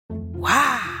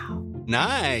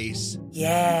Nice.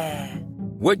 Yeah.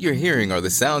 What you're hearing are the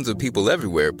sounds of people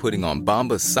everywhere putting on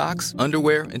Bombas socks,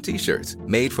 underwear, and T-shirts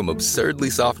made from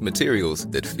absurdly soft materials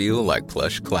that feel like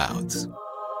plush clouds.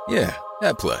 Yeah,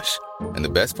 that plush. And the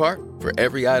best part? For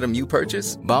every item you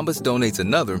purchase, Bombas donates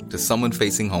another to someone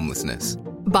facing homelessness.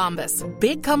 Bombas.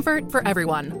 Big comfort for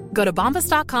everyone. Go to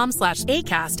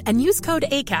bombas.com/ACAST and use code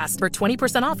ACAST for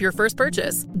 20% off your first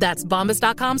purchase. That's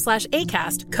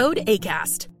bombas.com/ACAST. Code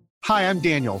ACAST. Hi, I'm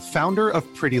Daniel, founder of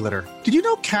Pretty Litter. Did you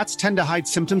know cats tend to hide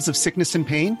symptoms of sickness and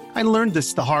pain? I learned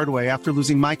this the hard way after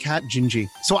losing my cat, Gingy.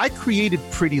 So I created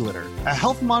Pretty Litter, a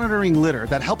health monitoring litter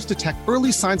that helps detect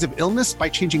early signs of illness by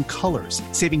changing colors,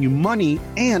 saving you money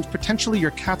and potentially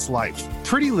your cat's life.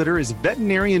 Pretty Litter is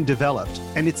veterinarian developed,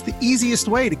 and it's the easiest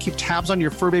way to keep tabs on your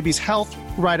fur baby's health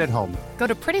right at home. Go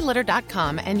to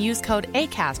prettylitter.com and use code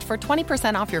ACAST for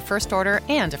 20% off your first order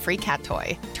and a free cat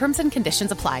toy. Terms and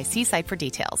conditions apply. See site for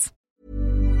details.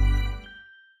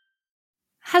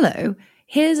 Hello,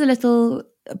 here's a little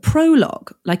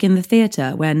prologue, like in the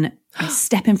theatre when I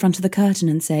step in front of the curtain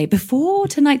and say, before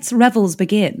tonight's revels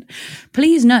begin,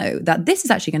 please know that this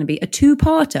is actually going to be a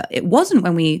two-parter. It wasn't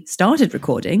when we started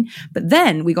recording, but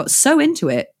then we got so into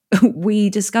it, we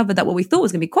discovered that what we thought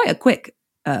was going to be quite a quick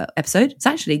episode, it's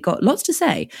actually got lots to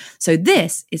say. So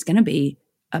this is going to be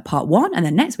part one, and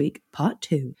then next week, part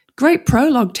two. Great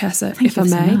prologue, Tessa, Thank if you I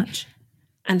may. so much.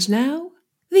 And now,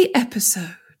 the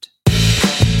episode.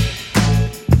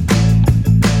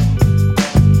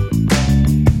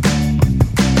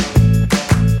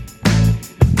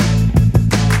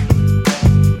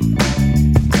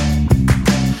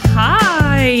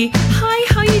 Hi,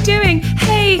 how are you doing?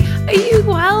 Hey, are you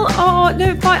well? Oh,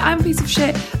 no, fine, I'm a piece of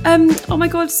shit. Oh my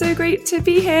God, so great to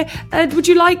be here. Would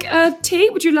you like tea?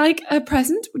 Would you like a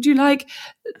present? Would you like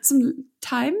some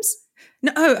Times?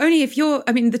 No, only if you're,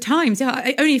 the Times,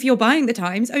 yeah, only if you're buying the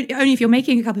Times, only if you're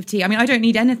making a cup of tea. I don't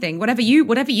need anything. Whatever you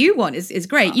want is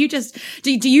great. You just,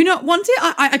 do you not want it?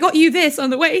 I got you this on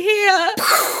the way here.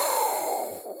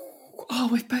 Oh,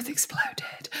 we've both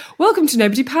exploded. Welcome to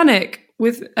Nobody Panic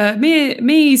with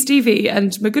me, Stevie,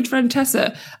 and my good friend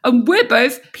Tessa. And we're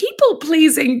both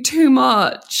people-pleasing too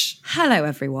much. Hello,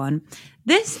 everyone.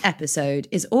 This episode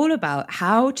is all about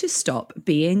how to stop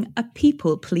being a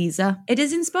people pleaser. It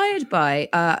is inspired by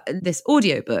this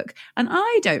audiobook, and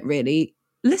I don't really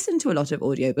listen to a lot of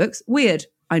audiobooks. Weird,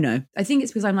 I know. I think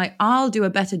it's because I'm like, I'll do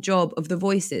a better job of the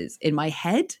voices in my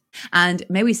head. And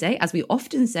may we say, as we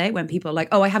often say when people are like,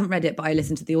 oh, I haven't read it, but I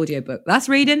listened to the audiobook. That's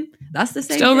reading. That's the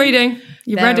same Still thing. reading.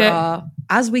 You've read it. There are,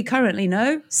 as we currently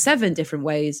know, 7 different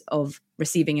ways of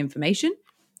receiving information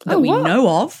that we know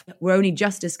of. We're only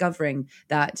just discovering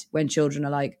that when children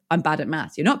are like, I'm bad at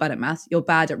maths. You're not bad at maths. You're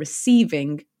bad at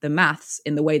receiving the maths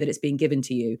in the way that it's being given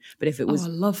to you. But if it was I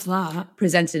love that.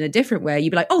 presented in a different way,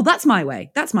 you'd be like, oh, that's my way.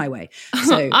 That's my way.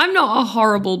 So I'm not a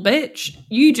horrible bitch.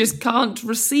 You just can't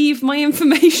receive my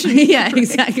information. yeah,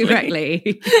 exactly.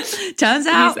 Correctly. Turns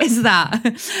out it's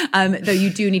that. Though you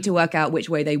do need to work out which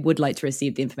way they would like to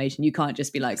receive the information. You can't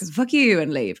just be like, fuck you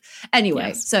and leave.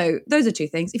 Anyway, So those are 2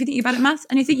 things. If you think you're bad at maths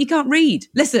and you think you can't read,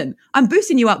 listen, I'm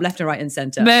boosting you up left and right and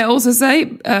centre. May I also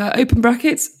say, open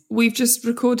brackets, we've just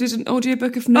recorded an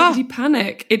audiobook of Nobody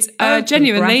Panic. It's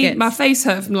genuinely, brackets. my face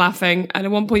hurt from laughing. And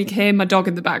at one point you can hear my dog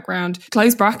in the background.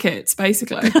 Close brackets,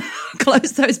 basically.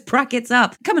 Close those brackets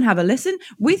up. Come and have a listen.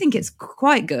 We think it's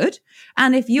quite good.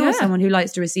 And if you're someone who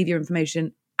likes to receive your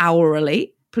information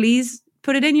hourly, please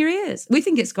put it in your ears. We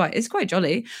think it's quite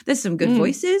jolly. There's some good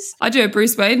voices. I do a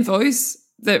Bruce Wayne voice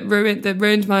that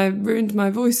ruined my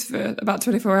voice for about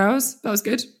 24 hours. That was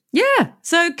good. Yeah,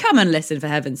 so come and listen for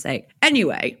heaven's sake.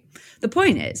 Anyway, the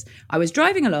point is, I was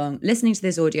driving along listening to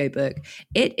this audiobook.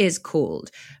 It is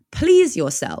called Please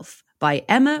Yourself by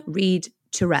Emma Reed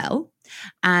Tyrrell.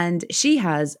 And she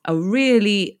has a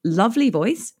really lovely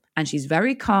voice and she's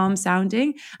very calm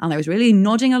sounding. And I was really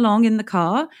nodding along in the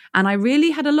car and I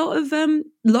really had a lot of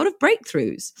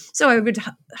breakthroughs. So I would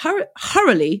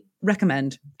thoroughly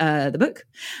recommend the book,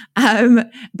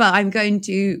 but I'm going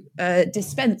to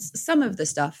dispense some of the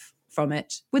stuff from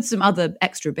it with some other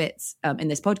extra bits in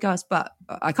this podcast, but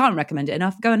I can't recommend it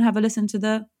enough. Go and have a listen to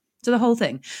the whole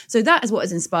thing. So that is what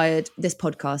has inspired this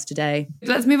podcast today.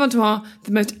 Let's move on to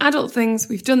the most adult things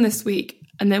we've done this week,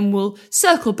 and then we'll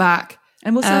circle back.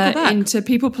 And we'll circle back into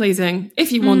people pleasing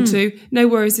if you want to. No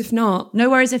worries if not. No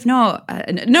worries if not.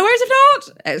 No worries if not!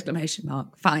 Exclamation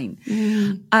mark. Fine.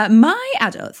 My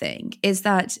adult thing is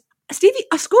that, Stevie,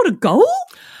 I scored a goal?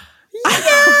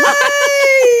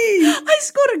 I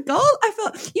scored a goal. I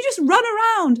thought, you just run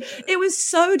around. It was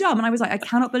so dumb. And I was like, I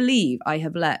cannot believe I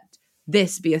have let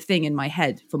this be a thing in my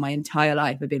head for my entire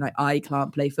life of being like, I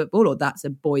can't play football, or that's a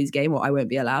boys' game, or I won't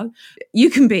be allowed. You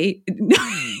can be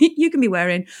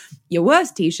wearing your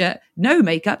worst t-shirt, no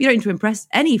makeup. You don't need to impress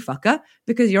any fucker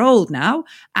because you're old now,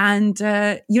 and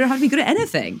you don't have to be good at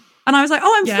anything. And I was like,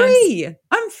 I'm free.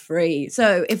 I'm free.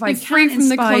 So if I free can from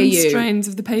the inspire constraints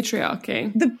of the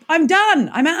patriarchy. I'm done.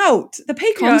 I'm out. The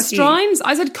patriarchy. Constraints?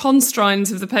 I said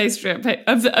constraints of the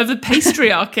of the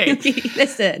patriarchy.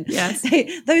 Listen, yes,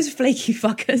 those flaky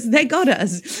fuckers, they got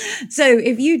us. So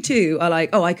if you two are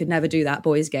like, I could never do that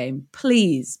boys' game,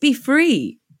 please be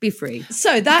free. Be free.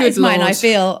 So that is mine. I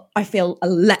feel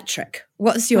electric.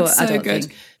 What's your adult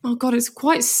thing? Oh God, it's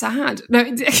quite sad. No,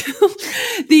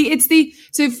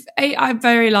 I'm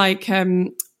very like,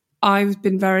 I've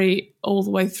been very all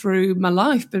the way through my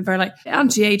life, been very like,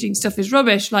 anti-aging stuff is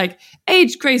rubbish, like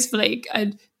age gracefully,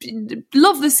 and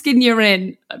love the skin you're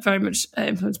in. Very much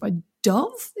influenced by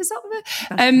Dove. Is that what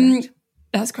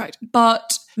that's correct.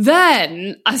 But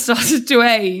then I started to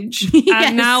age,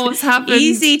 and now what's happened?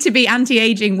 Easy to be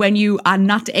anti-aging when you are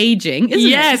not aging, isn't it?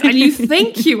 Yes, and you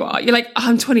think you are. You're like,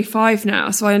 I'm 25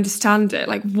 now, so I understand it.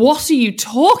 Like, what are you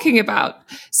talking about?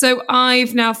 So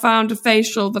I've now found a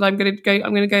facial that I'm going to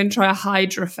go and try a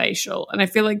Hydra facial, and I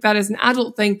feel like that is an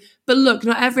adult thing. But look,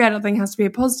 not every adult thing has to be a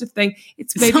positive thing.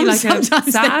 It's maybe sometimes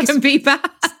a sad. They can be bad.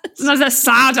 Sometimes a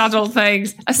sad adult thing.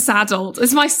 A saddled.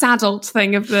 It's my saddled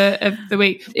thing of the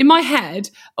week. In my head,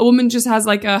 a woman just has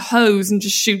like a hose and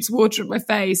just shoots water at my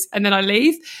face, and then I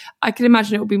leave. I can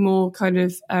imagine it will be more kind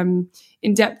of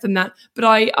in depth than that. But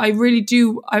I really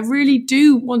do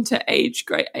want to age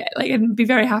great, like, and be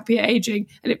very happy at aging.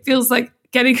 And it feels like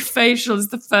getting a facial is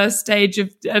the first stage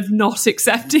of not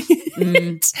accepting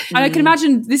it. And I can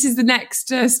imagine this is the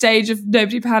next stage of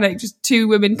Nobody Panic, just two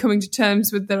women coming to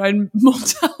terms with their own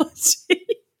mortality.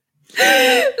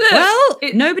 Well,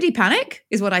 nobody panic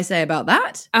is what I say about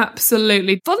that.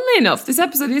 Absolutely. Funnily enough, this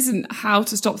episode isn't how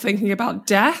to stop thinking about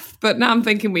death, but now I'm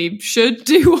thinking we should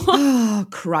do one. Oh,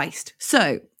 Christ.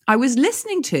 So I was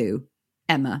listening to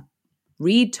Emma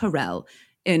read Terrell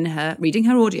in her reading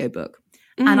her audiobook.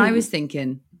 And I was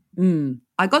thinking,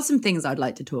 I got some things I'd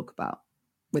like to talk about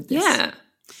with this. Yeah.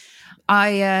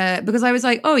 Because I was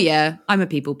like, oh yeah, I'm a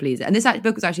people pleaser. And this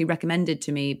book was actually recommended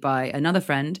to me by another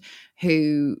friend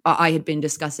who I had been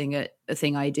discussing a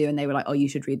thing I do, and they were like, oh, you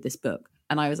should read this book.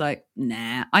 And I was like,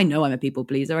 nah, I know I'm a people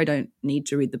pleaser. I don't need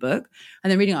to read the book.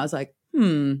 And then reading it, I was like,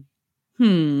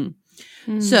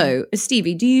 So,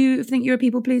 Stevie, do you think you're a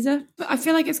people pleaser? I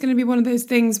feel like it's going to be one of those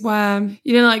things where,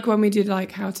 you know, like when we did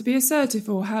like how to be assertive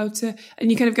or how to,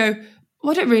 and you kind of go,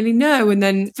 well, I don't really know. And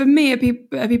then for me, a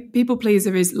people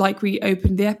pleaser is like we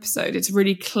opened the episode. It's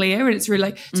really clear and it's really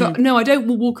like, so no, I don't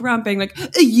walk around being like,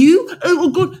 are you? Oh,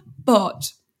 God.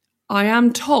 But I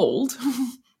am told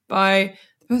by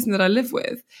the person that I live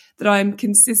with that I'm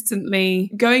consistently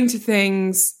going to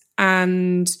things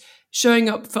and showing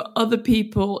up for other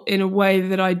people in a way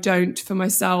that I don't for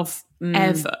myself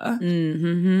ever.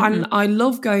 And I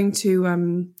love going to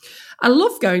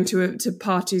to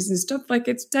parties and stuff. Like,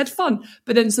 it's dead fun.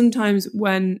 But then sometimes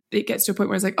when it gets to a point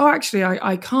where it's like, oh, actually,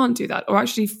 I can't do that, or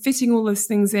actually fitting all those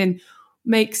things in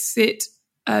makes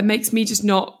me just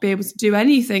not be able to do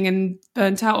anything and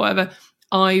burnt out or whatever,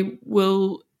 I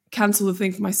will cancel the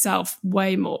thing for myself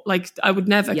way more. Like, I would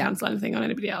never cancel anything on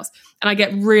anybody else. And I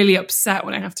get really upset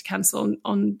when I have to cancel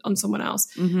on someone else.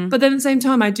 But then at the same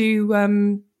time, I do,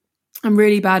 I'm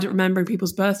really bad at remembering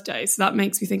people's birthdays. So that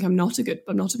makes me think I'm not a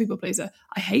people pleaser.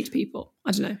 I hate people.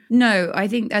 I don't know. No, I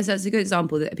think that's a good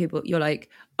example that people, you're like,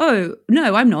 oh,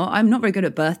 no, I'm not very good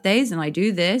at birthdays, and I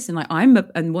do this, and like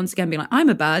and once again being like, I'm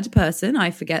a bad person, I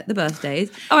forget the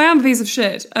birthdays. Oh, I am a piece of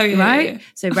shit. Oh, yeah. Right? Yeah.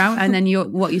 So and then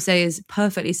what you say is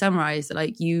perfectly summarized, that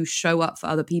like you show up for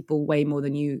other people way more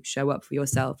than you show up for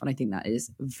yourself. And I think that is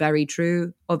very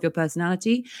true of your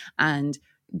personality. And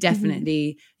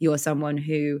definitely you're someone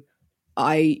who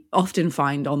I often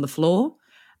find on the floor.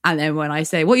 And then when I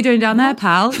say, what are you doing down there,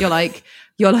 pal? You're like,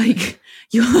 I've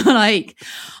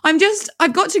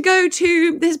got to go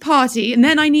to this party, and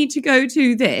then I need to go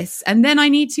to this, and then I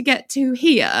need to get to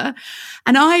here,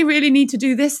 and I really need to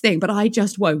do this thing, but I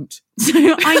just won't. So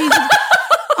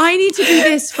I need to do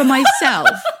this for myself.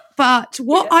 But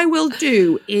what I will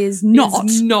do is not.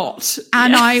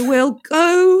 And I will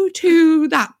go to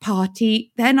that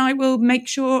party, then I will make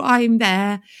sure I'm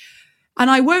there, and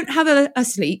I won't have a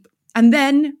sleep. And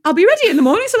then I'll be ready in the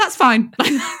morning, so that's fine.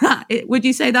 Would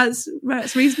you say that's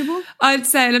reasonable? I'd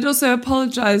say, and I'd also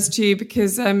apologise to you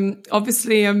because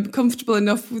obviously I'm comfortable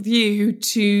enough with you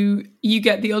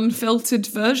get the unfiltered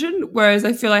version, whereas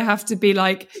I feel I have to be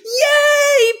like,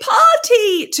 yay,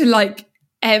 party, to like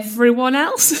everyone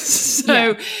else.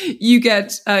 So you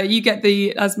get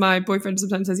the, as my boyfriend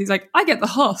sometimes says, he's like, I get the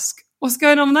husk. What's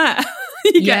going on there?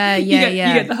 You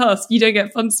get the husk. You don't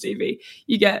get fun Stevie.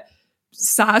 You get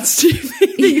sad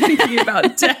Stevie thinking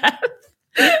about death.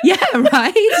 Yeah,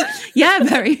 right. Yeah,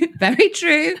 very, very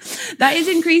true. That is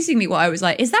increasingly what I was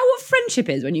like. Is that what friendship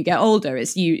is when you get older?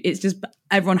 It's just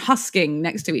everyone husking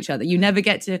next to each other. You never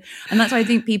get to, and that's why I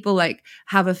think people like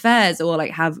have affairs or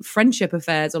like have friendship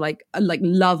affairs or like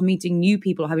love meeting new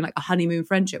people or having like a honeymoon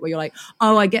friendship where you're like,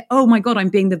 oh my God, I'm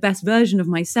being the best version of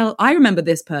myself. I remember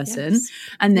this person. Yes.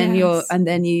 And then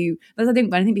but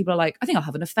I think people are like, I think I'll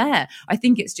have an affair. I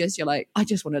think it's just, you're like, I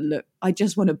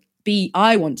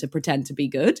want to pretend to be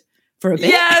good for a bit.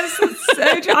 Yes,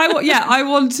 so true. I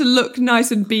want to look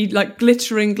nice and be like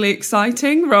glitteringly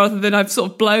exciting rather than I've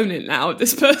sort of blown it now at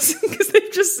this person because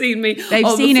they've just seen me. They've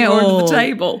seen it all. On the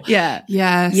table. Yeah.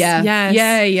 Yes.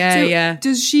 Yeah.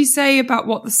 Does she say about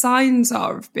what the signs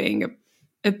are of being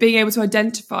able to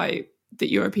identify that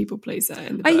you're a people pleaser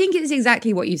in the book? I think it's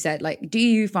exactly what you said. Like, do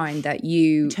you find that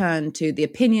you turn to the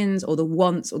opinions or the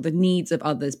wants or the needs of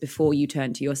others before you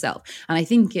turn to yourself? And I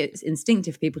think it's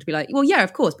instinctive for people to be like, well, yeah,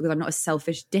 of course, because I'm not a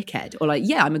selfish dickhead, or like,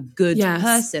 yeah, I'm a good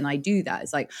person. I do that.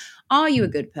 It's like, are you a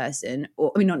good person?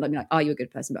 Or, I mean, not like, are you a good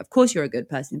person? But of course you're a good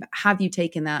person. But have you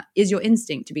taken that? Is your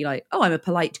instinct to be like, oh, I'm a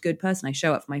polite, good person. I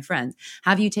show up for my friends.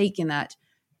 Have you taken that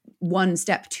one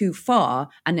step too far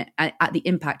and at the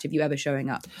impact of you ever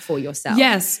showing up for yourself?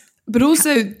 Yes, but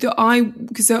also I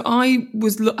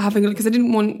was having a look because I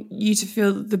didn't want you to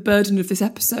feel the burden of this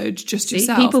episode just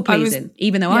yourself. People pleasing,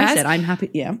 even though I said I'm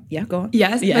happy. Yeah, go on.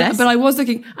 Yes. But I was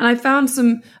looking and I found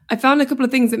a couple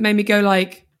of things that made me go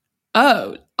like,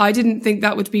 oh, I didn't think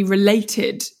that would be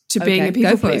related to being a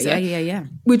people pleaser. Yeah.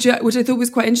 Which I thought was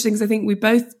quite interesting because I think we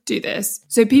both do this.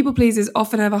 So people pleasers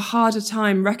often have a harder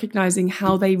time recognizing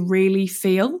how they really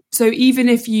feel. So even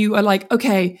if you are like,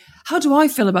 okay, how do I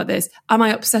feel about this? Am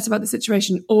I upset about the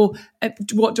situation? Or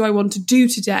what do I want to do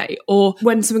today? Or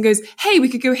when someone goes, hey, we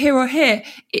could go here or here,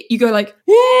 you go like,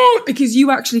 because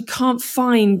you actually can't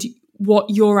find what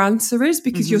your answer is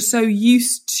because you're so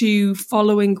used to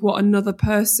following what another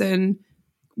person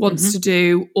wants to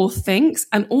do or thinks.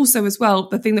 And also as well,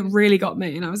 the thing that really got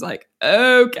me, and I was like,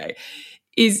 okay,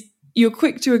 is you're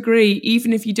quick to agree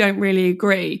even if you don't really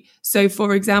agree. So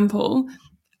for example,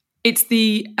 it's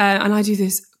and I do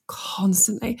this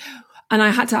constantly, and I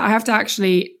have to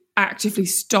actually actively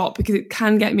stop because it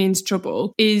can get me into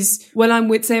trouble, is when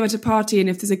I'm I'm at a party and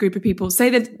if there's a group of people, say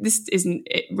that this isn't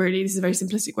it really, this is a very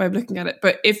simplistic way of looking at it,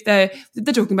 but if they're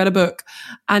talking about a book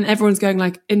and everyone's going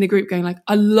like in the group going like,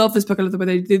 I love this book, I love the way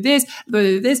they did this,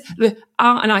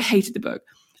 and I hated the book,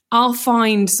 I'll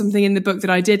find something in the book that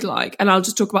I did like and I'll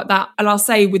just talk about that and I'll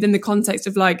say within the context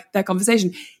of like their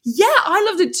conversation, yeah, I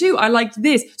loved it too, I liked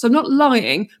this. So I'm not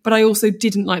lying, but I also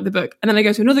didn't like the book. And then I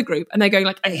go to another group and they're going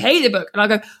like, I hate the book. And I'll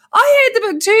go, I hate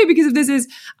the book too because of this.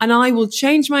 And I will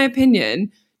change my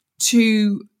opinion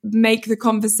to make the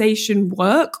conversation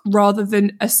work rather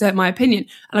than assert my opinion.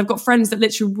 And I've got friends that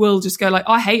literally will just go like,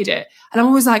 I hated it. And I'm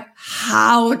always like,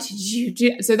 how did you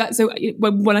do it? So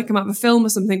when I come out of a film or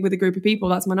something with a group of people,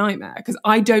 that's my nightmare because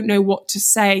I don't know what to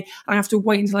say. I have to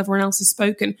wait until everyone else has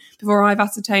spoken before I've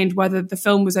ascertained whether the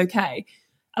film was okay.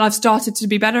 And I've started to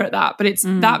be better at that. But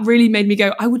that really made me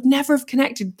go, I would never have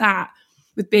connected that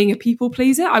with being a people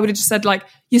pleaser. I would have just said like,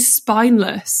 you're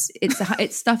spineless.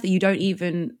 It's stuff that you don't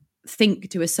even think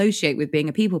to associate with being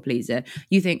a people pleaser.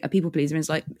 You think a people pleaser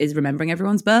is remembering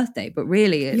everyone's birthday, but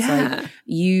really it's like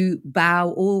you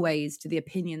bow always to the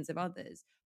opinions of others.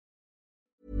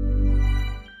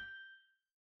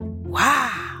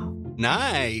 Wow.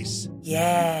 Nice.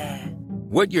 Yeah.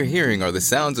 What you're hearing are the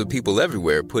sounds of people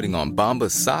everywhere putting on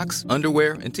Bombas socks,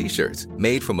 underwear, and T-shirts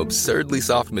made from absurdly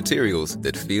soft materials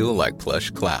that feel like plush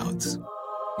clouds.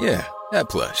 Yeah, that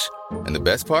plush. And the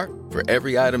best part? For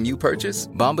every item you purchase,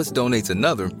 Bombas donates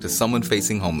another to someone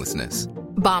facing homelessness.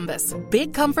 Bombas.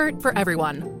 Big comfort for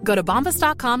everyone. Go to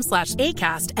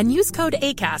bombas.com/ACAST and use code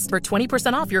ACAST for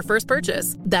 20% off your first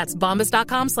purchase. That's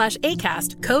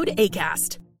bombas.com/ACAST. Code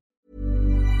ACAST.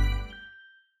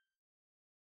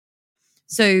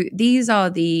 So these are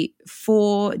the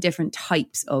 4 different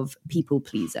types of people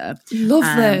pleaser.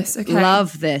 Love this. Okay.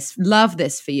 Love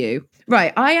this for you.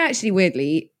 Right. I actually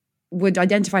weirdly would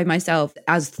identify myself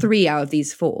as 3 out of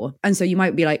these 4. And so you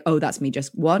might be like, oh, that's me,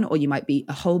 just one, or you might be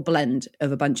a whole blend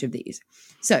of a bunch of these.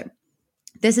 So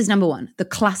this is number 1, the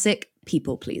classic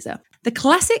people pleaser. The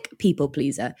classic people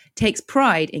pleaser takes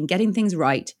pride in getting things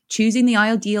right, choosing the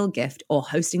ideal gift, or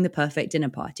hosting the perfect dinner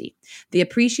party. The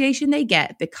appreciation they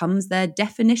get becomes their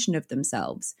definition of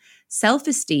themselves.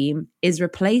 Self-esteem is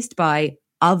replaced by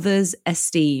others'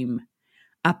 esteem.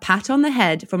 A pat on the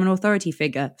head from an authority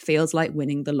figure feels like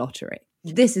winning the lottery.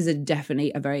 This is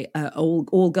definitely a very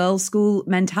all-girls school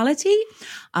mentality.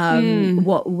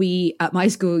 What we, at my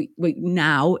school, we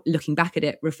now, looking back at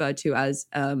it, refer to as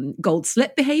gold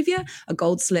slip behavior. A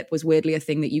gold slip was weirdly a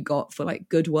thing that you got for like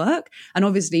good work. And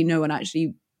obviously no one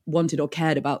actually wanted or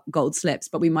cared about gold slips,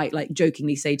 but we might like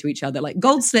jokingly say to each other, like,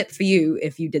 gold slip for you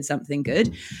if you did something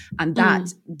good. And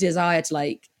that desire to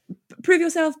like, prove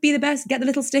yourself, be the best, get the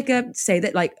little sticker, say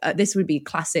that like, this would be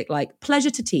classic, like pleasure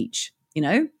to teach. You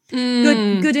know,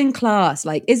 good in class.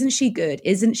 Like, isn't she good?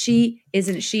 Isn't she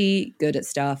good at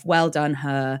stuff? Well done,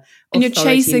 her. And you're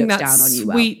chasing that down on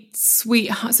you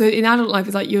sweet. So in adult life,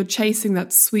 it's like you're chasing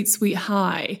that sweet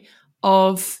high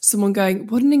of someone going,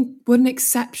 what an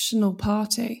exceptional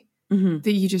party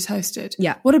that you just hosted.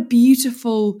 Yeah, what a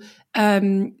beautiful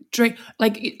drink,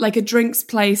 like a drinks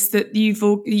place that you've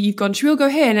gone. Should we all go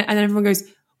here? And then everyone goes,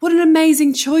 what an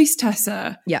amazing choice,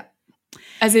 Tessa. Yeah.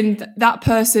 As in that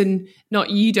person,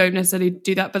 not you don't necessarily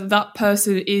do that, but that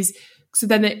person is, so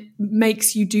then it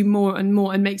makes you do more and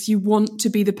more and makes you want to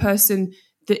be the person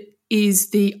that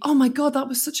is the, oh my God, that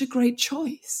was such a great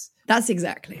choice. That's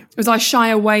exactly. Because I shy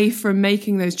away from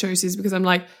making those choices because I'm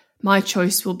like, my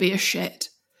choice will be a shit.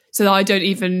 So I don't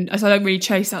really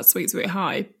chase that sweet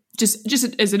high. Just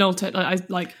as an alternate,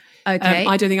 okay.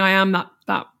 I don't think I am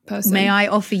that person. May I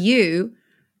offer you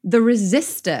the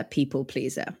resistor people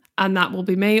pleaser? And that will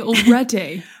be me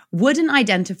already. Wouldn't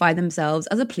identify themselves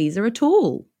as a pleaser at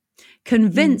all.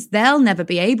 Convinced they'll never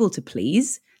be able to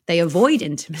please, they avoid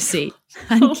intimacy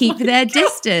and keep their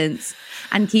distance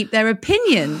and keep their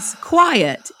opinions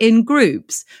quiet in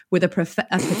groups with a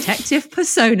protective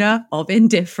persona of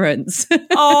indifference.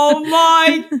 Oh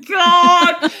my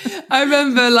God. I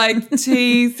remember like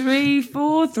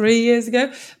 3 years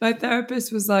ago, my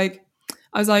therapist was like,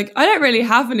 I was like, I don't really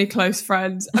have any close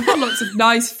friends. I've got lots of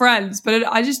nice friends, but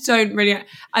I just don't really.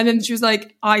 And then she was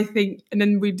like, I think, and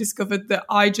then we discovered that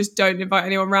I just don't invite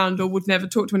anyone around or would never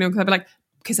talk to anyone because I'd be like,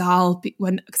 because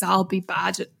I'll be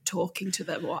bad at talking to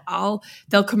them, or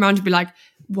they'll come around and be like,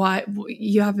 why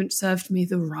you haven't served me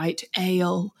the right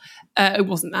ale. It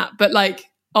wasn't that, but like,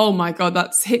 oh my God,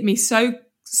 that's hit me so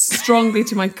strongly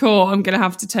to my core. I'm going to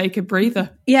have to take a breather.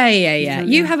 Yeah.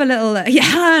 You have a little,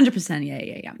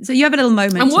 100%. Yeah. So you have a little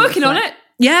moment. I'm working on it.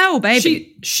 Yeah, oh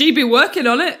baby. She be working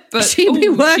on it, but she be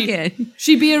working.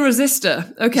 She be a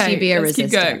resistor. Okay, she be a let's resistor.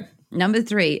 Keep going. Number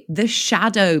 3, the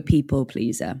shadow people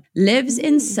pleaser lives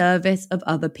in service of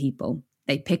other people.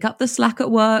 They pick up the slack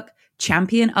at work,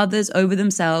 champion others over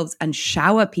themselves, and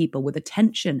shower people with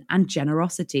attention and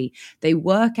generosity. They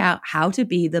work out how to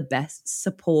be the best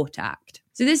support act.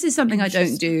 So this is something I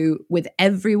don't do with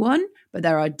everyone, but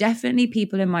there are definitely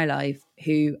people in my life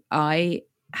who I've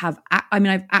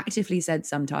actively said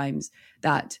sometimes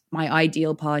that my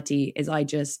ideal party is I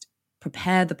just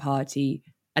prepare the party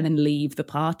and then leave the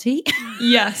party.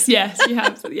 Yes, you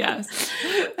have, yes.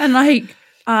 And like,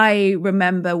 I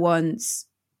remember once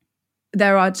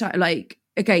there are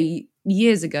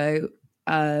years ago,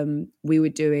 we were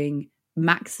doing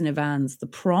Max and Ivan's The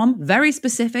Prom. Very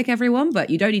specific, everyone, but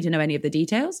you don't need to know any of the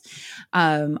details.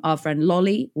 Our friend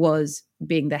Lolly was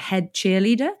being the head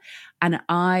cheerleader, and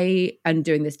I am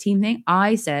doing this team thing.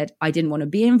 I said I didn't want to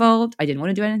be involved. I didn't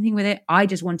want to do anything with it. I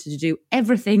just wanted to do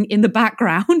everything in the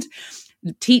background,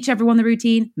 teach everyone the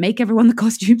routine, make everyone the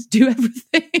costumes, do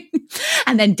everything,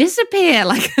 and then disappear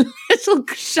like a little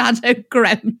shadow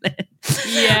gremlin.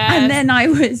 Yeah. And then I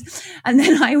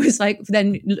was like,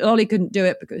 then Lolly couldn't do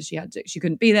it because she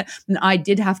couldn't be there. And I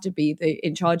did have to be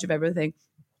in charge of everything.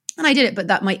 And I did it, but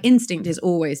that my instinct is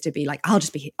always to be like, I'll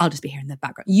just be here in the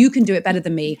background. You can do it better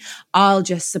than me. I'll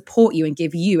just support you and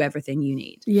give you everything you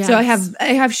need. Yes. So I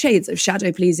have shades of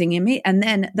shadow pleasing in me. And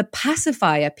then the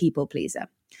pacifier people pleaser.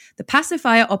 The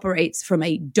pacifier operates from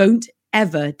a don't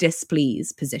ever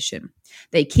displease position.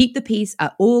 They keep the peace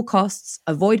at all costs,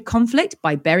 avoid conflict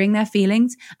by burying their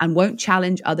feelings, and won't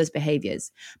challenge others' behaviors.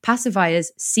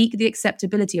 Pacifiers seek the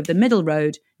acceptability of the middle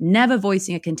road, never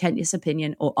voicing a contentious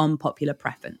opinion or unpopular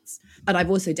preference. And I've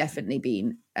also definitely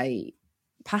been a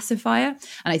pacifier.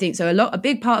 And I think so a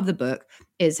big part of the book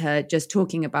is her just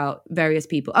talking about various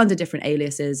people under different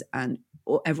aliases and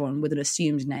or everyone with an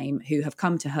assumed name who have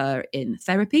come to her in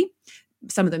therapy.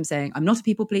 Some of them saying, I'm not a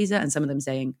people pleaser, and some of them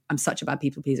saying, I'm such a bad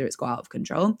people pleaser, it's got out of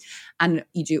control. And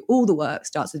you do all the work,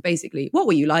 starts with basically, what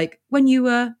were you like when you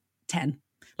were 10?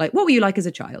 Like, what were you like as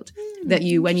a child? That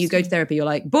when you go to therapy, you're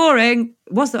like, boring.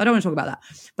 I don't want to talk about that.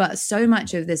 But so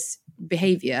much of this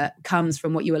behavior comes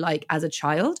from what you were like as a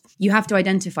child. You have to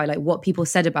identify like what people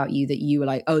said about you that you were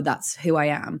like, oh, that's who I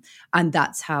am. And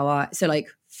that's how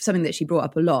something that she brought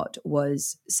up a lot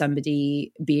was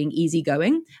somebody being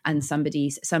easygoing, and somebody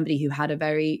who had a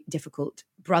very difficult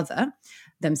brother,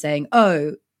 them saying,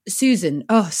 Susan's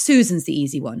the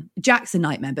easy one. Jack's a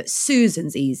nightmare, but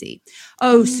Susan's easy.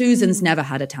 Susan's never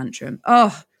had a tantrum.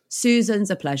 Susan's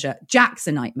a pleasure. Jack's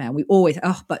a nightmare. We always,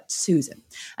 but Susan.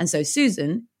 And so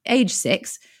Susan, age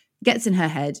 6, gets in her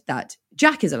head that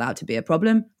Jack is allowed to be a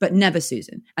problem, but never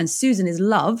Susan. And Susan is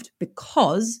loved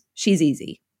because she's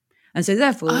easy. And so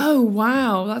therefore... Oh,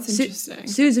 wow. That's interesting.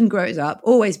 Susan grows up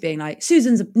always being like,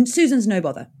 Susan's no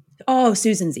bother.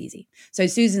 Susan's easy. So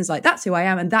Susan's like, that's who I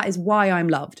am, and that is why I'm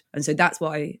loved. And so that's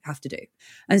what I have to do.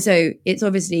 And so it's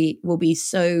obviously will be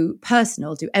so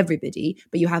personal to everybody,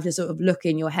 but you have to sort of look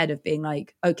in your head of being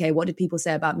like, okay, what did people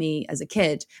say about me as a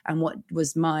kid? And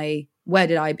where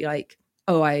did I be like,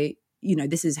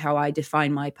 this is how I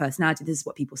define my personality. This is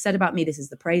what people said about me. This is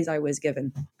the praise I was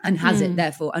given. And has it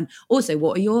therefore? And also,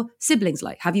 what are your siblings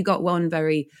like? Have you got one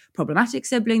very problematic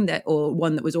sibling or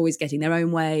one that was always getting their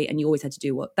own way and you always had to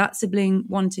do what that sibling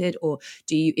wanted? Or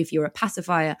if you're a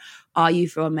pacifier, are you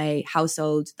from a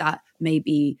household that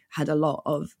maybe had a lot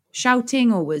of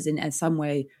shouting or was in some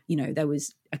way, there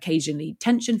was occasionally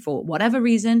tension for whatever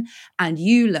reason. And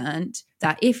you learned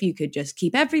that if you could just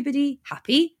keep everybody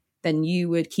happy, then you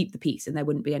would keep the peace and there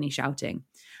wouldn't be any shouting.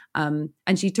 And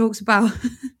she talks about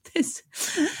this.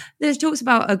 There's talks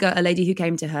about a lady who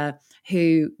came to her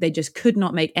who they just could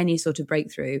not make any sort of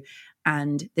breakthrough.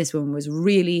 And this woman was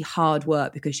really hard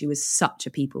work because she was such a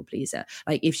people pleaser.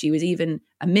 Like if she was even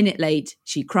a minute late,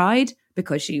 she cried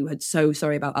because she was so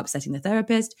sorry about upsetting the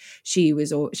therapist.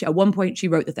 At one point, she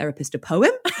wrote the therapist a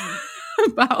poem.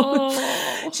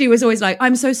 She was always like,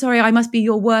 I'm so sorry, I must be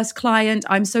your worst client.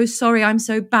 I'm so sorry, I'm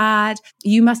so bad.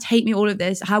 You must hate me, all of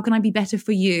this. How can I be better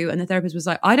for you? And the therapist was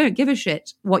like, I don't give a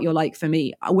shit what you're like for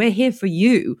me. We're here for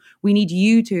you. We need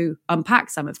you to unpack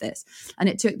some of this. And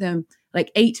it took them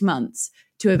like 8 months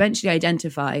to eventually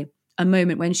identify a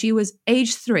moment when she was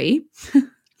age 3,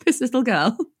 this little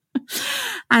girl,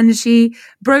 and she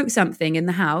broke something in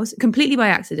the house completely by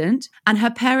accident. And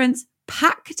her parents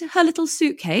packed her little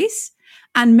suitcase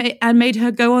and made her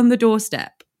go on the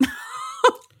doorstep.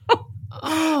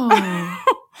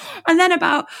 And then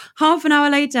about half an hour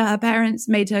later, her parents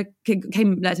let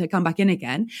her come back in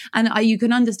again. And you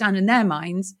can understand in their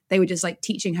minds, they were just like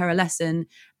teaching her a lesson.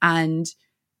 And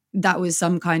that was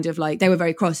some kind of like, they were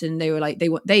very cross and they were like,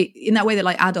 they in that way that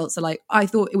like adults are like, I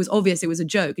thought it was obvious it was a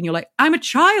joke. And you're like, I'm a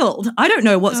child. I don't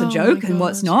know what's a joke and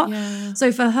what's not. Yeah.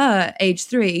 So for her, age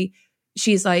 3,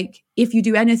 she's like, if you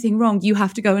do anything wrong, you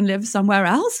have to go and live somewhere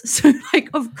else. So like,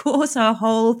 of course, her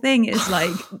whole thing is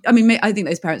like, I think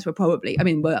those parents were were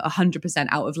 100%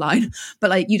 out of line, but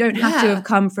like, you don't have to have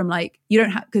come from like,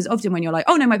 because often when you're like,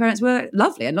 oh no, my parents were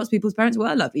lovely and lots of people's parents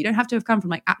were lovely. You don't have to have come from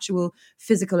like actual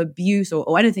physical abuse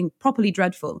or anything properly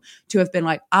dreadful to have been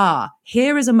like,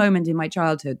 here is a moment in my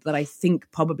childhood that I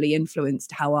think probably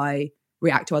influenced how I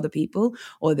react to other people,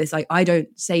 or this, like, I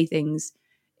don't say things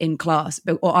in class,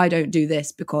 or I don't do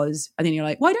this because, and then you're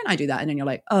like, why don't I do that? And then you're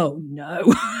like, oh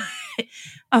no.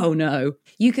 Oh no.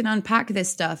 You can unpack this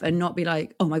stuff and not be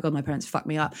like, oh my God, my parents fucked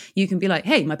me up. You can be like,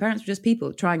 hey, my parents were just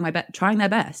people trying their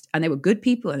best, and they were good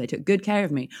people and they took good care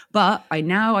of me. But I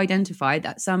now identified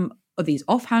that some of these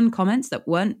offhand comments that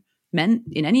weren't meant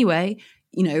in any way,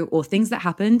 or things that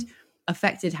happened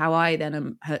affected how I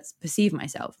then perceive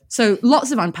myself. So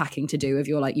lots of unpacking to do of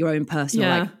your own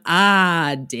personal,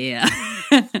 dear.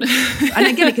 And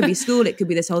again, it could be school. It could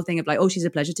be this whole thing of like, oh, she's a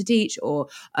pleasure to teach, or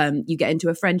you get into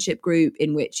a friendship group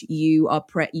in which you are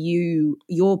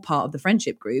you're part of the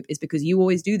friendship group is because you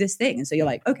always do this thing, and so you're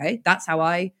like, okay, that's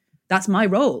my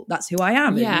role. That's who I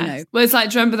am. Yeah. And, Well, it's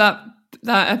like, do you remember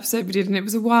that episode we did, and it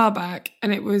was a while back,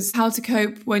 and it was how to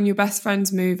cope when your best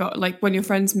friends move on, like when your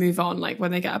friends move on, like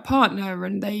when they get a partner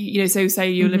and they, so say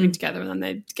you're living together and then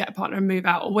they get a partner and move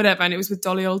out or whatever. And it was with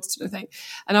Dolly Alderton, I think.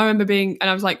 And I remember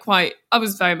I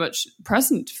was very much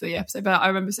present for the episode, but I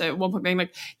remember saying at one point being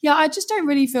like, yeah, I just don't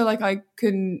really feel like I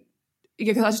can,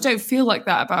 because I just don't feel like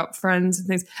that about friends and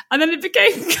things. And then it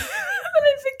became,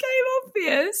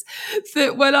 obvious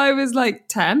that when I was like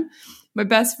 10, my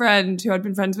best friend, who I'd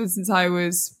been friends with since I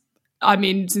was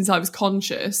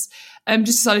conscious, just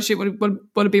decided she wouldn't want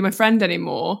to be my friend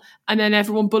anymore. And then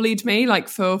everyone bullied me like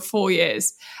for 4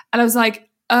 years. And I was like,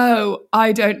 oh,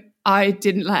 I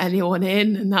didn't let anyone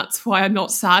in. And that's why I'm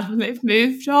not sad when they've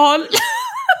moved on. I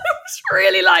was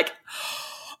really like,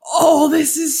 oh,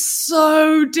 this is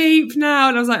so deep now.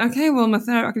 And I was like, okay, well,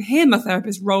 I can hear my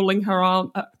therapist rolling her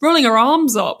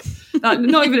arms up.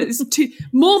 Not even, it's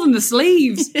more than the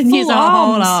sleeves. He's a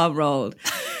whole arm rolled.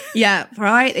 Yeah,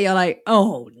 right? You're like,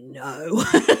 oh no.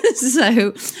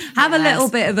 So have a little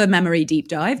bit of a memory deep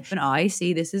dive. And I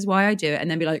see this is why I do it. And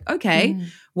then be like, okay,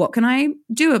 what can I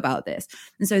do about this?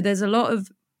 And so there's a lot of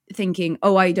thinking,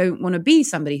 oh, I don't want to be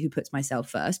somebody who puts myself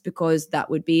first because that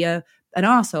would be an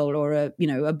arsehole or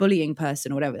a bullying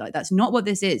person or whatever. Like, that's not what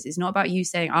this is. It's not about you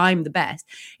saying I'm the best.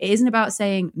 It isn't about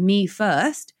saying me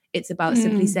first. It's about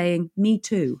simply saying me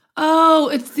too. Oh,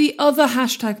 it's the other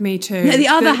hashtag me too. Yeah, the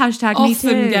other hashtag me too.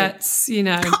 Often gets,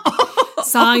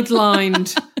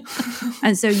 sidelined.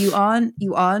 And so you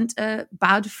aren't a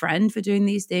bad friend for doing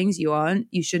these things.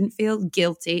 You shouldn't feel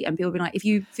guilty. And people be like, if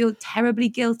you feel terribly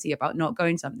guilty about not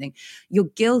going something, your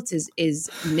guilt is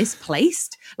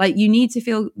misplaced. Like, you need to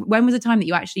feel, when was the time that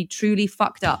you actually truly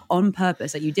fucked up on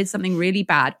purpose? Like, you did something really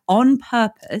bad on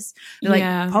purpose?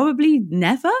 Probably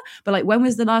never. But like, when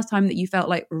was the last time that you felt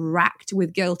like racked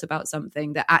with guilt about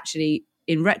something that actually,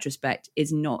 in retrospect,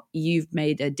 is not, you've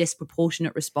made a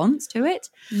disproportionate response to it?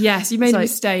 Yes, you made a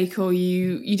mistake, or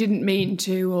you didn't mean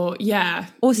to,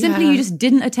 or simply you just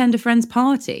didn't attend a friend's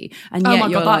party, and yet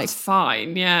you're like, that's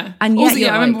fine, yeah. And yet also,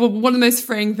 I remember one of the most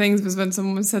freeing things was when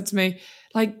someone said to me,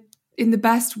 like, in the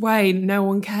best way, no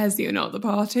one cares that you're not at the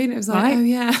party. And it was like, oh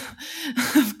yeah,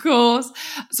 of course.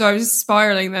 So I was just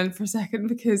spiraling then for a second,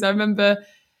 because I remember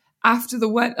after the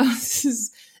wedding, this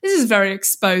is very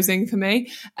exposing for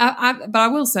me. But I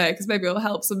will say it because maybe it'll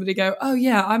help somebody go, oh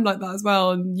yeah, I'm like that as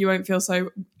well. And you won't feel so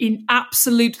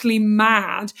absolutely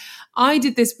mad. I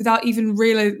did this without even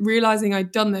realizing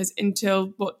I'd done this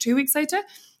until 2 weeks later.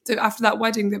 So after that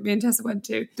wedding that me and Tessa went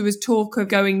to, there was talk of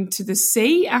going to the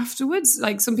sea afterwards.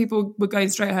 Like, some people were going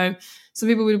straight home. Some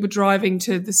people were driving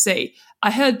to the sea.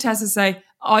 I heard Tessa say,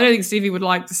 oh, I don't think Stevie would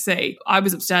like the sea. I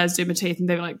was upstairs doing my teeth and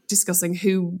they were like discussing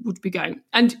who would be going.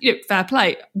 And fair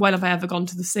play. When have I ever gone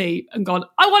to the sea and gone,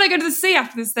 I want to go to the sea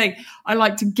after this thing? I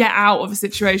like to get out of a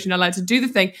situation. I like to do the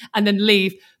thing and then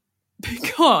leave,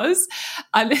 because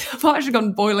I've actually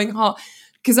gone boiling hot.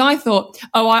 Because I thought,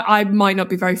 I might not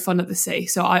be very fun at the sea,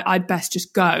 so I'd best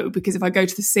just go, because if I go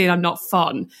to the sea and I'm not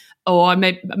fun, or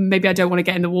maybe I don't want to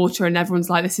get in the water and everyone's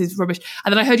like, this is rubbish.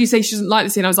 And then I heard you say she doesn't like the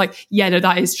sea, and I was like, yeah, no,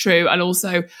 that is true. And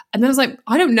then I was like,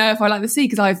 I don't know if I like the sea,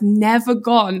 because I've never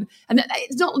gone. And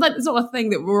it's not a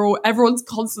thing that everyone's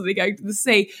constantly going to the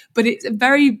sea, but it's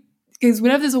because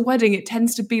whenever there's a wedding, it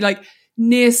tends to be like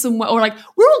near somewhere, or like,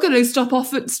 we're all going to stop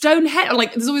off at Stonehenge, or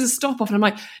like, there's always a stop off, and I'm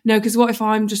like, no, because what if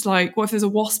there's a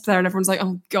wasp there and everyone's like,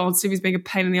 oh god, Stevie's being a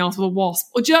pain in the arse with a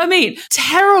wasp, or do you know what I mean?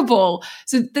 Terrible.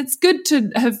 So that's good to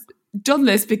have done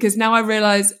this, because now I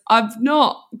realise I've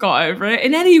not got over it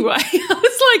in any way.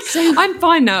 It's like, I'm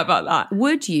fine now about that.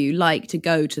 Would you like to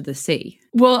go to the sea?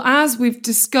 Well, as we've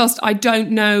discussed, I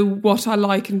don't know what I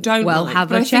like and don't like. Well,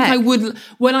 have a check. I think I would,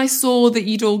 when I saw that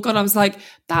you'd all gone, I was like,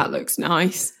 that looks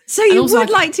nice. So you would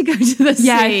like to go to the sea?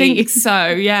 Yeah, I think so,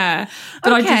 yeah.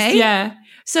 But okay. I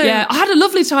had a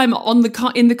lovely time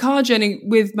in the car journey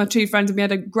with my two friends, and we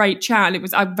had a great chat,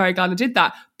 and I'm very glad I did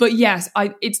that. But yes,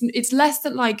 it's less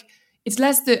that like, it's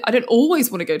less that I don't always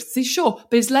want to go to the sea, sure,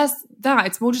 but it's less that.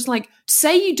 It's more just like,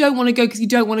 say you don't want to go because you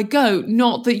don't want to go,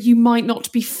 not that you might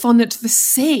not be fun at the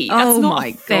sea. That's not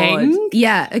a thing. God.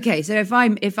 Yeah, okay. So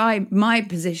my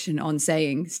position on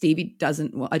saying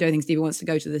I don't think Stevie wants to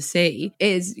go to the sea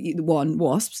is, one,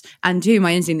 wasps, and two,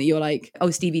 my instinct that you're like, oh,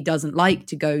 Stevie doesn't like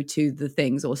to go to the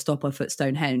things or stop off at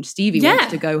Stonehenge. Stevie wants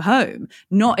to go home.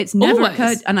 It's never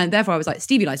occurred, and therefore I was like,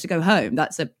 Stevie likes to go home.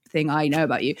 That's a thing I know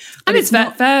about you. But and it's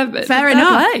fair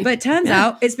enough. Play. But it turns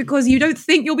out it's because you don't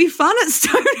think you'll be fun at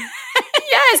Stonehenge.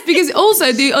 Yes, because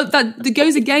also that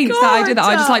goes against the idea that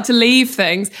I just like to leave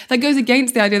things. That goes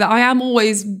against the idea that I am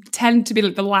always tend to be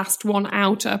like the last one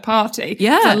out at a party.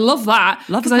 Yeah, so I love that,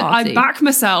 because I back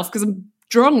myself because I'm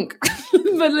drunk. but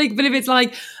if it's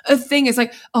like a thing, it's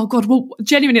like, oh god, well,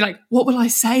 genuinely, like, what will I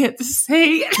say at the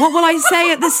sea? What will I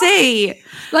say at the sea?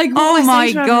 Like, oh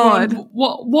my god,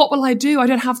 what will I do? I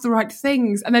don't have the right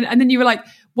things. And then you were like,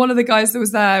 one of the guys that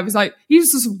was there was like, he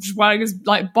was just wearing his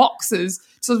like boxers,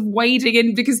 sort of wading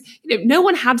in, because no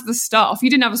one had the stuff. You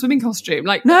didn't have a swimming costume.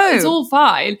 Like, no, it's all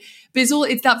fine. But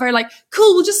it's that very like,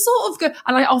 cool, we'll just sort of go.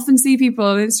 And I often see people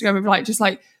on Instagram who like just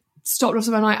like stopped off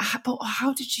somewhere, like, but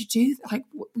how did you do that? Like,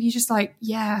 were you just like,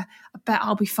 yeah, I bet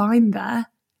I'll be fine there?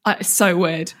 It's so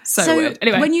weird. So weird.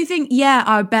 Anyway, when you think, yeah,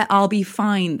 I bet I'll be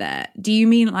fine there, do you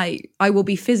mean like I will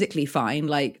be physically fine?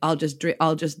 Like I'll just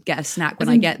get a snack when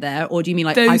I get there, or do you mean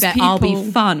like I bet I'll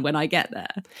be fun when I get there?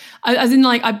 As in,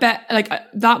 like, I bet, like,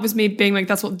 that was me being like,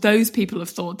 that's what those people have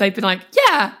thought. They've been like,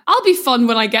 yeah, I'll be fun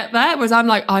when I get there. Whereas I'm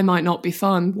like, I might not be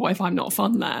fun. What if I'm not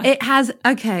fun there? It has,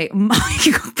 okay, my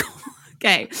God.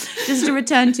 Okay, just to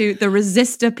return to the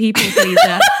resistor people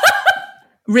pleaser.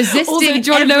 resisting Also, do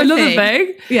you want to know another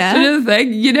thing? Yeah. Another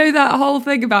thing. You know that whole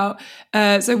thing about,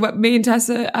 so what me and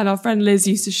Tessa and our friend Liz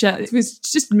used to share, it was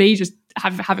just me just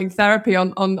having therapy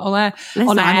on air.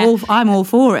 Listen, I'm all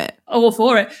for it. All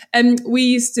for it. We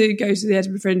used to go to the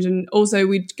Edinburgh Fringe, and also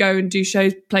we'd go and do show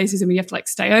places, and we have to like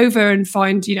stay over and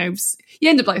find, you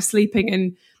end up like sleeping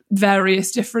in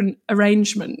various different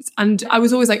arrangements. And I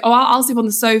was always like, I'll sleep on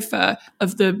the sofa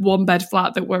of the one bed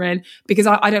flat that we're in, because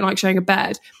I don't like sharing a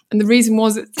bed. And the reason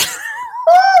was,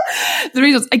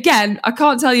 again, I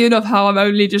can't tell you enough how I'm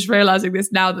only just realizing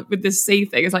this now that with this C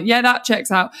thing, it's like, yeah, that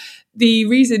checks out. The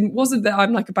reason wasn't that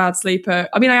I'm like a bad sleeper.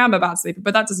 I mean, I am a bad sleeper,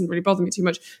 but that doesn't really bother me too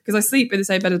much, because I sleep in the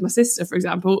same bed as my sister, for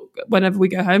example, whenever we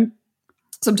go home.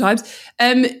 Sometimes,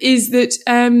 is that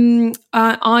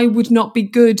I would not be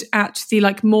good at the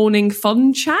like morning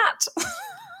fun chat.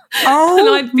 Oh, and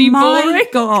I'd be my boring.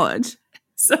 God.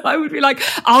 So I would be like,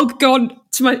 I'll go on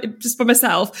to just by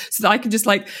myself, so that I can just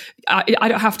like, I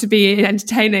don't have to be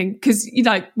entertaining. Because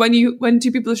when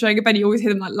two people are showing a bed, you always hear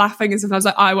them like laughing and stuff. And I was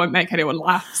like, I won't make anyone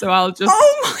laugh, so I'll just.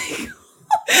 Oh my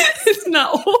God! Isn't that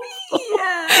awful?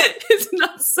 Yeah. Isn't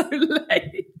that so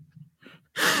lame?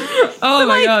 Oh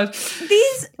my God.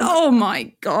 Oh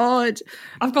my God.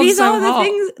 I've gone these so are the hot.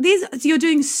 things, you're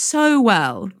doing so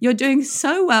well. You're doing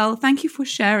so well. Thank you for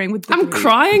sharing with the I'm group.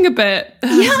 crying a bit.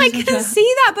 Yeah, I can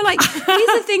see that. But like, these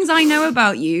are things I know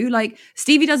about you. Like,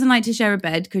 Stevie doesn't like to share a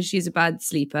bed because she's a bad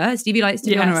sleeper. Stevie likes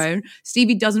to be on her own.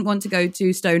 Stevie doesn't want to go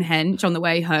to Stonehenge on the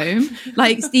way home.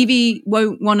 Like, Stevie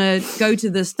won't want to go to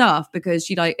the stuff because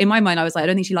she in my mind, I was like, I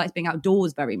don't think she likes being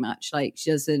outdoors very much. Like,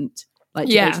 she doesn't. Like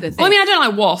to go to the thing. Well, I mean, I don't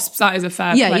like wasps. That is a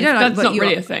fair Yeah, play. you don't like, that's not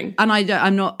really a thing. And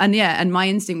I'm not. And yeah, and my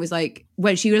instinct was like,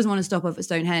 when she doesn't want to stop off at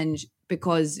Stonehenge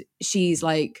because she's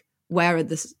like, where are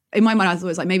the? In my mind, I thought it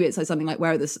was like, maybe it's like something like,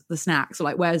 where are the snacks, or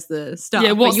like, where's the stuff?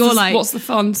 Yeah, what's what's the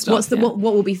fun stuff? What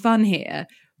will be fun here?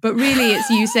 But really, it's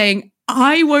you saying,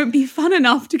 I won't be fun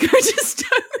enough to go to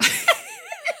Stonehenge.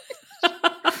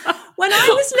 When I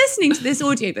was listening to this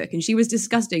audiobook and she was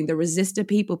discussing the resistor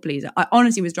people pleaser, I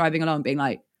honestly was driving along being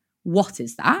like, what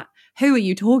is that? Who are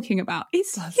you talking about?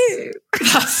 It's you.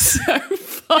 That's so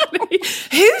funny.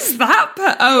 Who's that?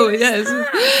 Yes.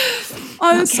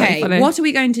 Okay, so what are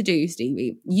we going to do,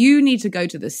 Stevie? You need to go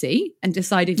to the sea and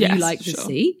decide if you like the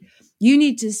sea. You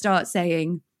need to start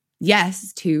saying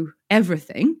yes to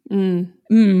everything. And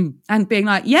being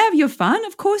like, yeah, you're fun.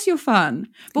 Of course you're fun.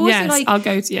 But also, like, I'll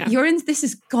go to, this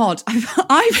is God.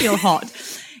 I feel hot.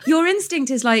 Your instinct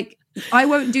is like, I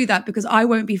won't do that because I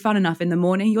won't be fun enough in the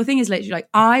morning. Your thing is literally like,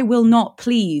 I will not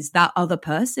please that other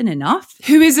person enough.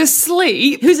 Who's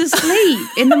asleep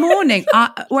in the morning.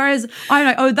 Whereas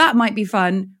I'm like, that might be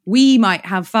fun. We might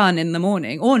have fun in the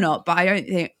morning or not, but I don't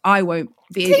think I won't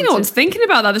be able to. No one's thinking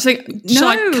about that. They're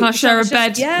like, can I share a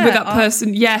bed with that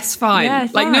person? Yes, fine. Yeah,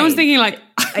 like, no one's thinking like...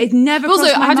 It never also,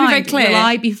 crossed my I had to be very mind, clear. will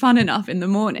I be fun enough in the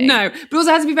morning? No, but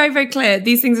also I had to be very, very clear.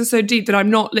 These things are so deep that I'm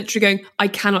not literally going, I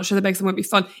cannot share the bed because it won't be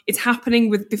fun. It's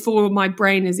happening before my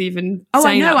brain is even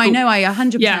saying that. I know, I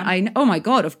 100%. Yeah. I know, oh my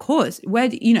God, of course. Where,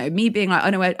 me being like, I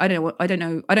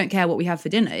don't care what we have for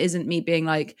dinner isn't me being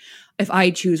like, if I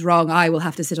choose wrong, I will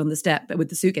have to sit on the step with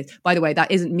the suitcase. By the way, that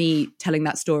isn't me telling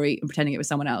that story and pretending it was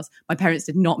someone else. My parents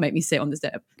did not make me sit on the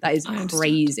step. That is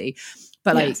crazy.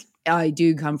 But like, I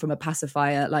do come from a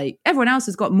pacifier. Like, everyone else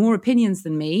has got more opinions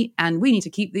than me, and we need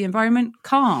to keep the environment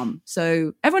calm.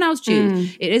 So everyone else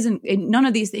choose. None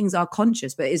of these things are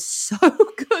conscious, but it's so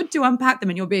good to unpack them,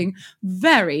 and you're being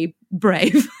very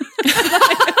brave.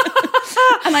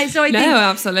 And like, so I think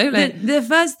absolutely. The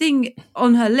first thing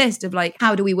on her list of like,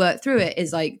 how do we work through it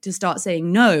is like to start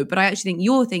saying no. But I actually think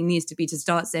your thing needs to be to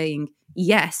start saying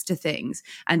yes to things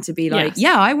and to be like,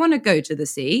 I want to go to the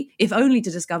sea, if only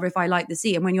to discover if I like the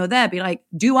sea. And when you're there, be like,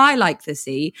 do I like the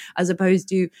sea? As opposed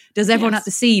to, does everyone at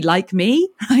the sea like me?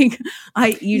 Like,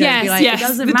 it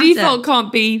doesn't matter. The default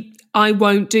can't be, I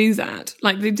won't do that.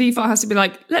 Like, the default has to be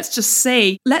like, let's just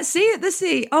see. Let's see at the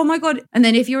sea. Oh my God. And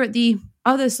then if you're at the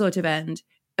other sort of end,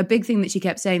 a big thing that she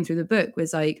kept saying through the book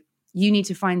was like, you need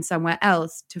to find somewhere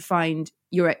else to find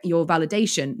your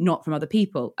validation, not from other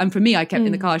people. And for me, I kept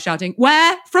in the car shouting,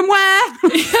 where? From where?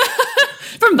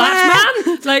 From that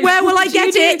man? Like, where will I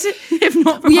get it? If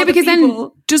not from other people?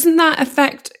 Then doesn't that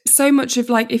affect so much of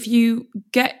like, if you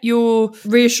get your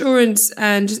reassurance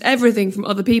and just everything from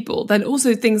other people, then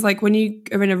also things like when you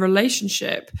are in a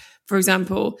relationship, for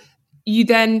example, you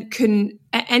then can,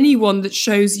 anyone that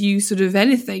shows you sort of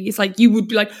anything, it's like you would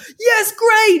be like, yes,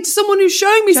 great, someone who's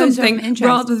showing me something,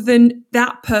 rather than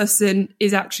that person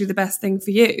is actually the best thing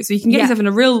for you. So you can get yourself in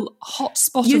a real hot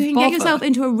spot of bother. You can get yourself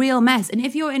into a real mess. And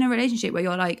if you're in a relationship where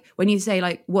you're like, when you say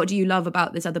like, what do you love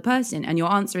about this other person? And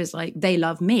your answer is like, they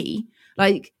love me.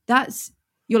 Like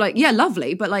you're like, yeah,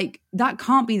 lovely. But like, that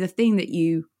can't be the thing that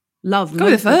you love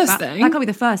most. That can't be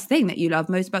the first thing that you love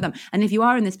most about them. And if you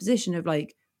are in this position of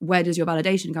like, where does your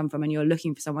validation come from? And you're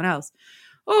looking for someone else.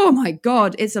 Oh my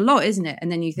God, it's a lot, isn't it?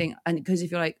 And then you think, and because if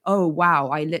you're like, oh wow,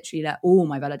 I literally let all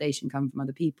my validation come from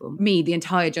other people. Me, the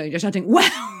entire journey, just shouting,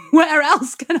 where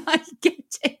else can I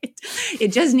get it?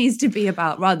 It just needs to be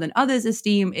about, rather than others'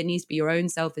 esteem, it needs to be your own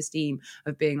self-esteem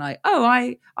of being like, oh,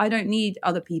 I don't need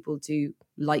other people to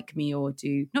like me or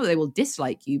to, not that they will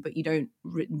dislike you, but you don't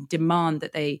demand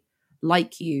that they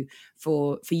like you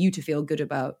for you to feel good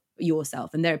about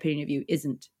yourself, and their opinion of you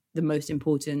isn't the most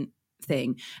important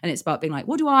thing. And it's about being like,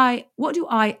 what do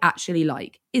I actually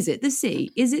like? Is it the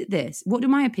sea? Is it this? What are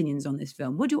my opinions on this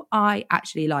film? What do I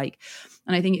actually like?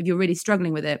 And I think if you're really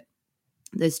struggling with it,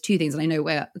 there's two things, and I know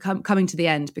we're coming to the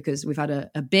end because we've had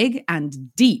a big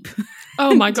and deep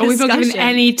oh my God, we've not given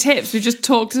any tips. We've just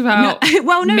talked about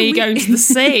me going to the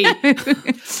sea.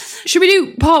 Should we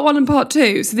do part 1 and part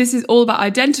 2? So this is all about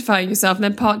identifying yourself, and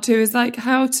then part 2 is like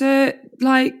how to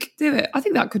like do it. I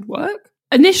think that could work.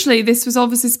 Initially, this was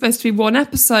obviously supposed to be 1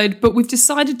 episode, but we've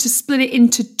decided to split it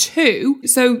into 2.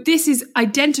 So this is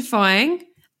identifying,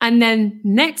 and then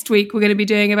next week we're going to be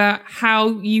doing about how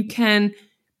you can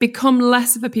become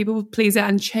less of a people pleaser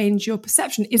and change your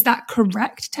perception. Is that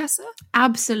correct, Tessa?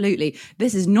 Absolutely.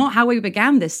 This is not how we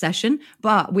began this session,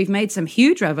 but we've made some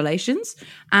huge revelations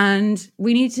and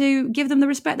we need to give them the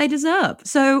respect they deserve.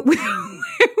 So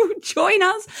join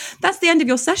us. That's the end of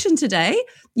your session today.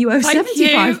 You owe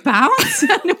 £75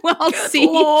 and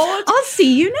I'll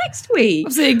see you next week.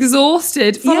 I'm so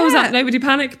exhausted. Follow us at Nobody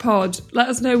Panic Pod. Let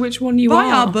us know which one you are. Buy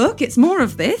our book. It's more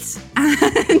of this.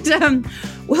 And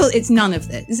well, it's none of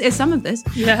this. It's some of this.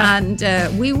 Yeah.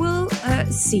 And we will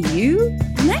see you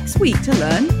next week to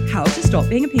learn how to stop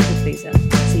being a people pleaser.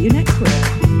 See you next week.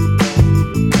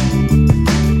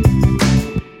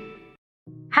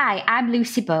 Hi, I'm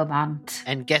Lucy Beaumont.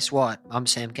 And guess what? I'm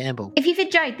Sam Campbell. If you've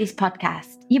enjoyed this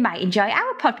podcast, you might enjoy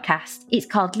our podcast. It's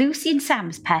called Lucy and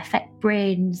Sam's Perfect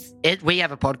Brains. We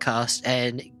have a podcast,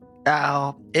 and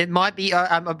it might be,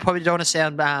 I probably don't want to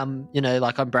sound,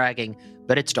 like I'm bragging,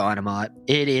 but it's dynamite.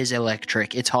 It is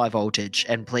electric. It's high voltage.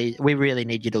 And please, we really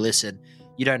need you to listen.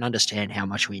 You don't understand how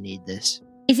much we need this.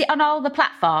 Is it on all the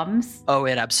platforms? Oh,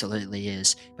 it absolutely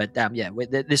is. But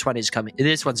this one is coming.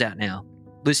 This one's out now.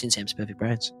 Lucy and Sam's Perfect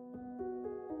Brains.